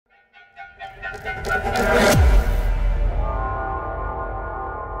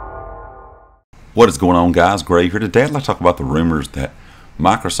What is going on, guys? Gray here. Today I'd like to talk about the rumors that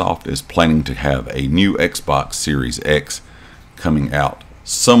Microsoft is planning to have a new Xbox Series X coming out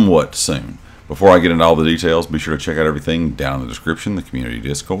somewhat soon. Before I get into all the details, be sure to check out everything down in the description, the community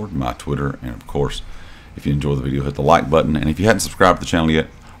Discord, my Twitter, and of course, if you enjoy the video, hit the like button. And if you hadn't subscribed to the channel yet,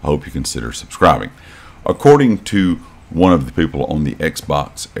 I hope you consider subscribing. According to one of the people on the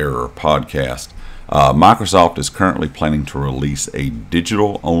Xbox Error podcast, Microsoft is currently planning to release a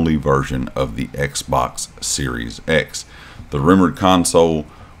digital-only version of the Xbox Series X. The rumored console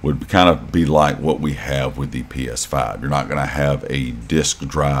would kind of be like what we have with the PS5. You're not going to have a disk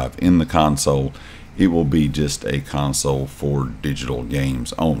drive in the console. It will be just a console for digital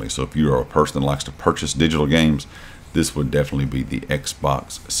games only. So if you are a person that likes to purchase digital games, this would definitely be the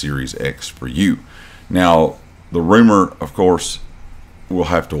Xbox Series X for you. Now, the rumor, of course, we'll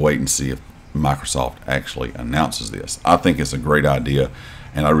have to wait and see if Microsoft actually announces this. I think it's a great idea,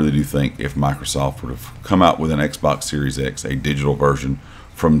 and I really do think if Microsoft would have come out with an Xbox Series X, a digital version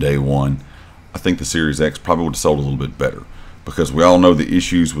from day one, I think the Series X probably would have sold a little bit better, because we all know the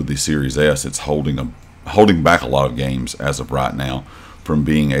issues with the Series S. It's holding back a lot of games as of right now from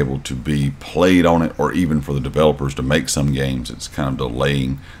being able to be played on it, or even for the developers to make some games. It's kind of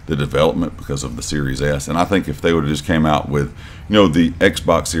delaying the development because of the Series S. And I think if they would have just came out with, the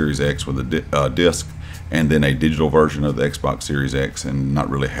Xbox Series X with a disc and then a digital version of the Xbox Series X, and not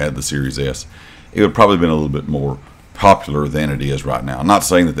really had the Series S, it would probably have been a little bit more popular than it is right now. I'm not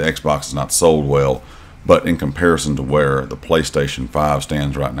saying that the Xbox is not sold well, but in comparison to where the PlayStation 5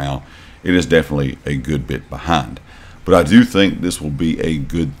 stands right now, it is definitely a good bit behind. But I do think this will be a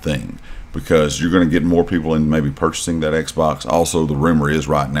good thing, because you're going to get more people in maybe purchasing that Xbox. Also, the rumor is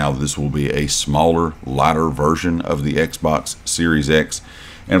right now that this will be a smaller, lighter version of the Xbox Series X.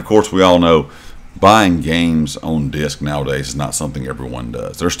 And of course, we all know buying games on disc nowadays is not something everyone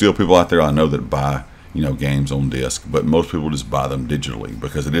does. There's still people out there I know that buy games on disc, but most people just buy them digitally,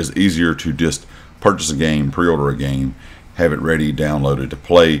 because it is easier to just purchase a game, pre-order a game, have it ready, downloaded to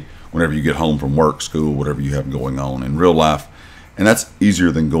play whenever you get home from work, school, whatever you have going on in real life. And that's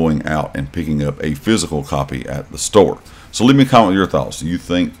easier than going out and picking up a physical copy at the store. So leave me a comment with your thoughts. Do you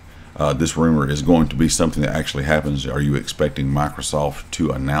think this rumor is going to be something that actually happens? Are you expecting Microsoft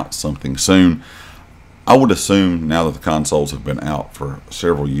to announce something soon? I would assume, now that the consoles have been out for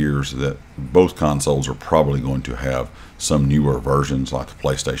several years, that both consoles are probably going to have some newer versions like the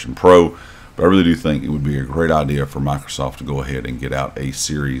PlayStation Pro. But I really do think it would be a great idea for Microsoft to go ahead and get out a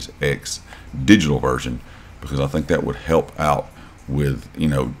Series X digital version, because I think that would help out with,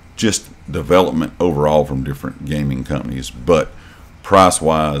 just development overall from different gaming companies. But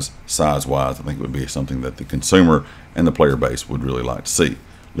price-wise, size-wise, I think it would be something that the consumer and the player base would really like to see.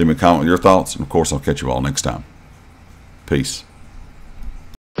 Leave me a comment with your thoughts, and of course, I'll catch you all next time. Peace.